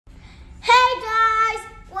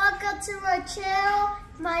to my channel.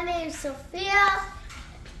 My name is Sophia.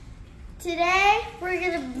 Today we're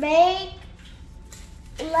gonna make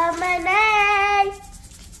lemonade.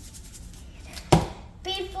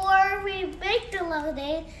 Before we make the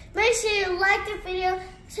lemonade, make sure you like the video,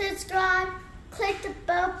 subscribe, click the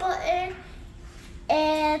bell button,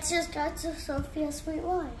 and subscribe to Sophia's Sweet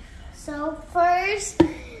Life. So first,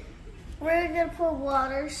 we're gonna put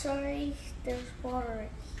water. Sorry, there's water right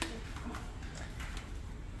here.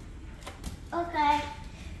 Okay,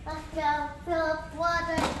 let's go fill up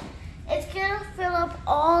water. It's gonna fill up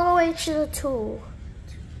all the way to the tool.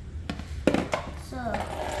 So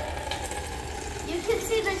you can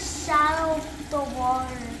see the shadow of the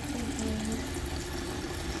water.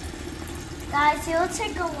 Guys, it'll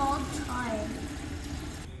take a long time.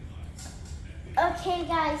 Okay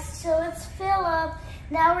guys, so let's fill up.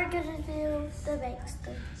 Now we're gonna do the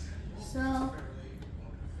mixture. So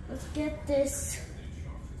let's get this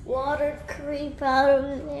water creep out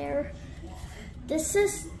of there. This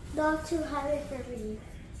is not too heavy for me.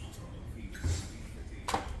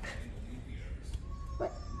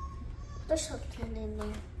 What? There's something in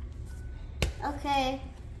there. Okay,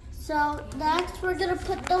 so next we're gonna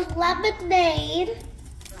put the lemonade,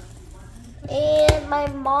 and my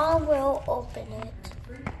mom will open it.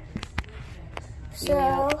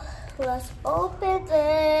 So let's open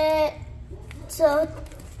it. So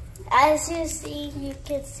as you see, you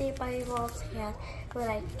can see my mom's hand when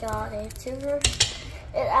I got it to her.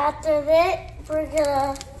 And after that, we're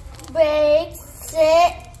gonna mix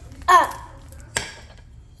it up.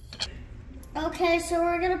 Okay, so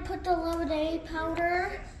we're gonna put the lemonade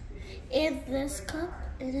powder in this cup.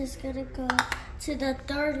 It is gonna go to the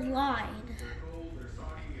third line.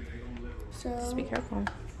 So just be careful.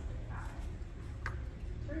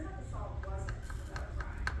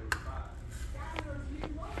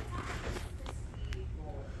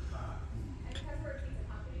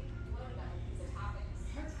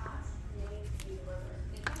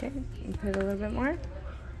 Okay, you put a little bit more.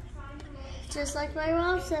 Just like my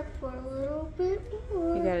mom said, pour a little bit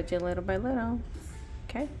more. You gotta do little by little.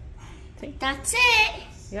 Okay. See? That's it.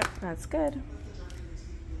 Yep, that's good.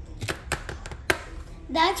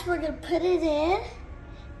 Next, we're gonna put it in.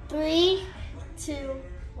 3, 2,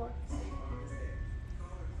 1.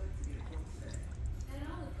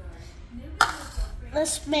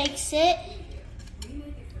 Let's mix it.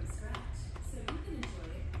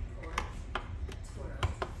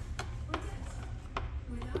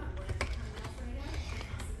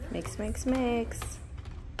 Mix, mix, mix.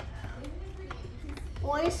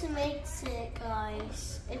 Always mix it,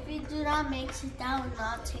 guys. If you do not mix it, that will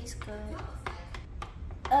not taste good.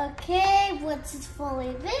 Okay, once it's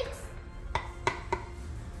fully mixed,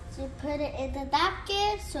 so put it in the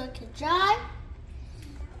napkin so it can dry.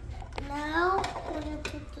 Now, we're gonna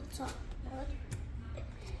put the top on.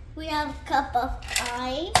 We have a cup of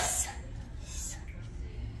ice.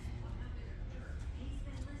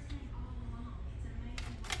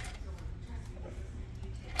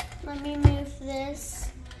 Let me move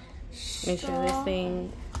this. Make sure this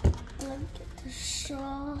thing. Let me get the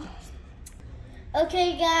straw.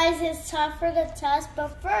 Okay, guys, it's time for the test.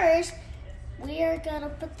 But first, we are gonna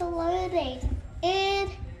put the lemonade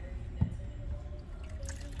in.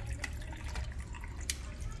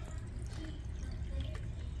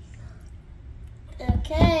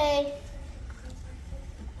 Okay.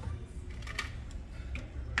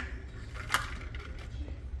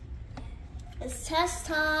 It's test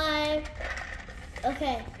time.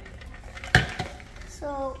 Okay.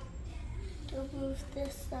 So, remove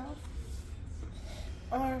this stuff.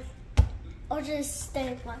 Or just stay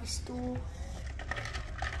in my stool.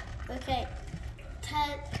 Okay.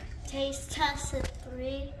 Taste test in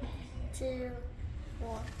 3, 2,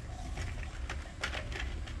 1.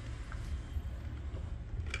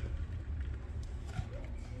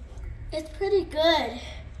 It's pretty good.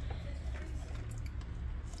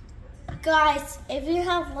 Guys, if you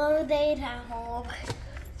have lemonade at home,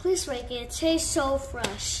 please make it. It tastes so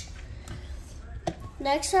fresh.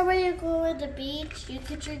 Next time when you go to the beach, you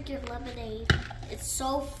can drink your lemonade. It's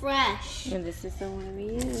so fresh. And this is the one we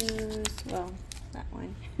use. Well, that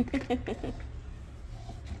one.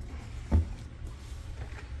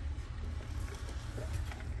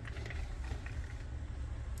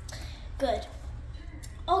 Good.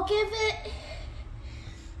 I'll give it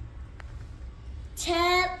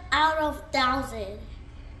 10 out of 1,000.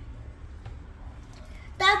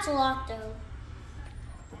 That's a lot though.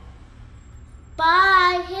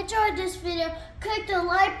 Bye. If you enjoyed this video, click the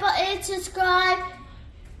like button, subscribe,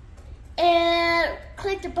 and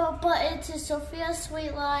click the bell button to Sophia's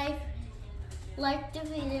Sweet Life. Like the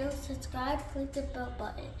video, subscribe, click the bell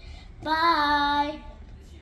button. Bye.